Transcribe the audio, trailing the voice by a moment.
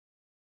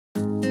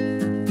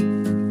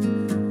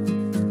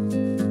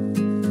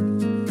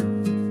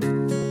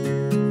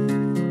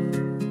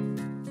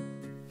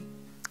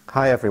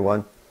Hi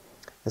everyone,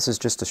 this is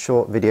just a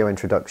short video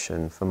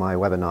introduction for my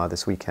webinar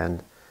this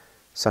weekend,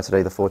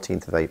 Saturday the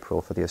 14th of April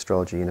for the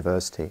Astrology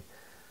University,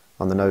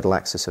 on the nodal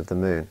axis of the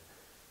Moon.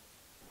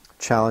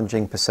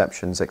 Challenging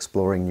perceptions,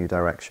 exploring new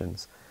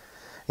directions.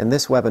 In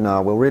this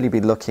webinar we'll really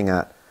be looking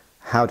at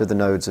how do the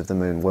nodes of the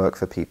Moon work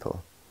for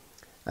people,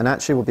 and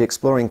actually we'll be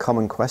exploring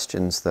common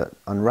questions that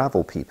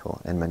unravel people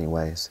in many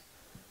ways.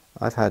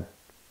 I've had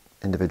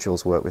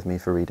individuals work with me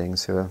for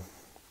readings who are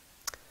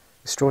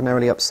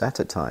extraordinarily upset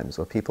at times,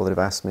 or people that have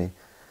asked me,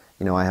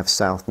 I have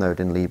South Node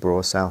in Libra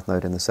or South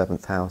Node in the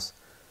 7th house,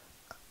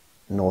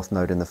 North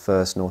Node in the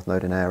 1st, North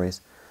Node in Aries.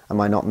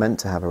 Am I not meant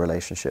to have a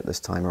relationship this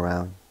time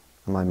around?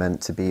 Am I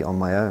meant to be on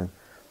my own?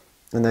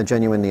 And they're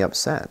genuinely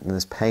upset, and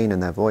there's pain in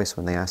their voice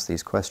when they ask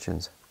these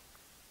questions.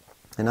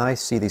 And I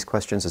see these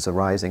questions as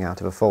arising out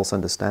of a false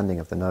understanding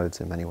of the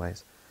nodes in many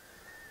ways,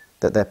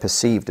 that they're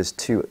perceived as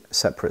two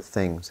separate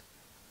things.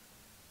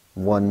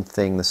 One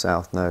thing, the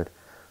South Node,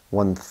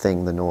 one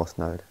thing, the North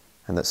Node,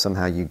 and that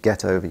somehow you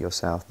get over your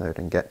South Node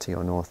and get to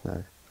your North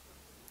Node.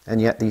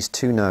 And yet these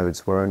two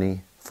nodes were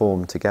only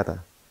formed together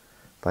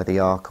by the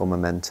arc or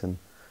momentum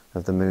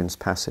of the Moon's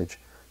passage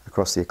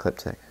across the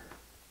ecliptic.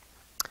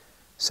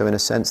 So in a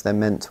sense they're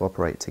meant to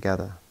operate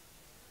together.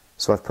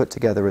 So I've put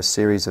together a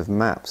series of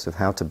maps of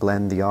how to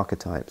blend the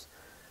archetypes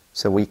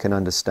so we can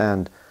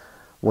understand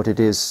what it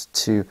is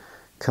to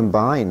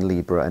combine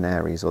Libra and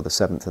Aries, or the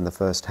 7th and the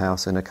 1st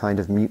house, in a kind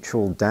of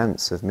mutual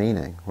dance of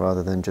meaning,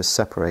 rather than just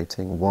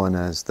separating one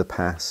as the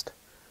past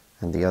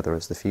and the other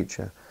as the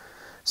future.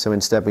 So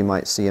instead we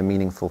might see a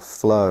meaningful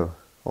flow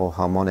or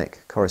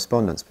harmonic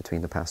correspondence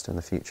between the past and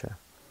the future.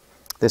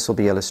 This will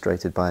be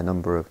illustrated by a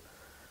number of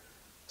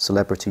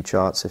celebrity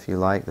charts, if you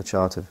like, the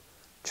chart of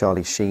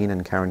Charlie Sheen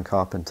and Karen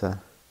Carpenter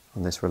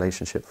on this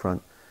relationship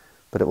front,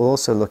 but it will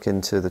also look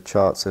into the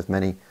charts of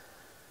many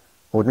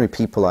ordinary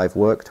people I've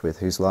worked with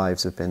whose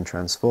lives have been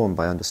transformed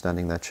by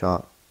understanding their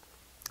chart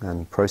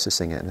and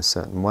processing it in a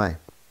certain way.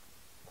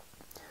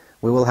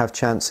 We will have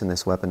chance in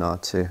this webinar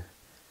to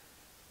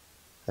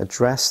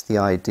address the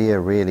idea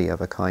really of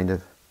a kind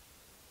of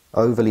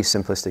overly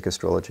simplistic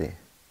astrology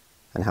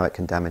and how it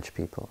can damage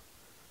people.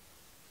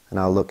 And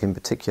I'll look in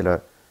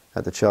particular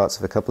at the charts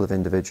of a couple of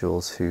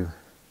individuals who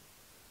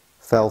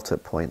felt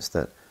at points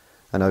that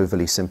an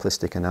overly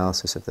simplistic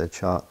analysis of their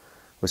chart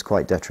was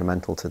quite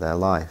detrimental to their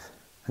life.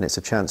 And it's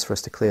a chance for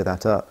us to clear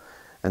that up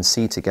and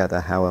see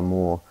together how a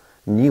more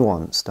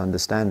nuanced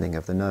understanding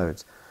of the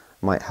nodes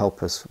might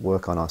help us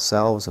work on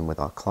ourselves and with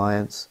our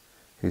clients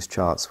whose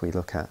charts we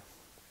look at.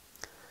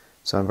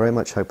 So I'm very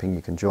much hoping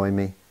you can join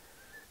me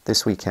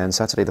this weekend,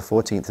 Saturday the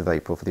 14th of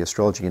April, for the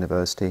Astrology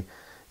University.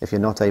 If you're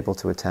not able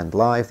to attend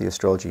live, the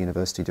Astrology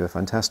University do a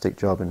fantastic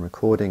job in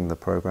recording the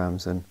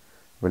programs and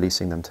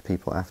releasing them to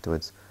people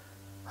afterwards.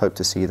 Hope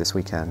to see you this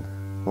weekend.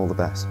 All the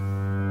best.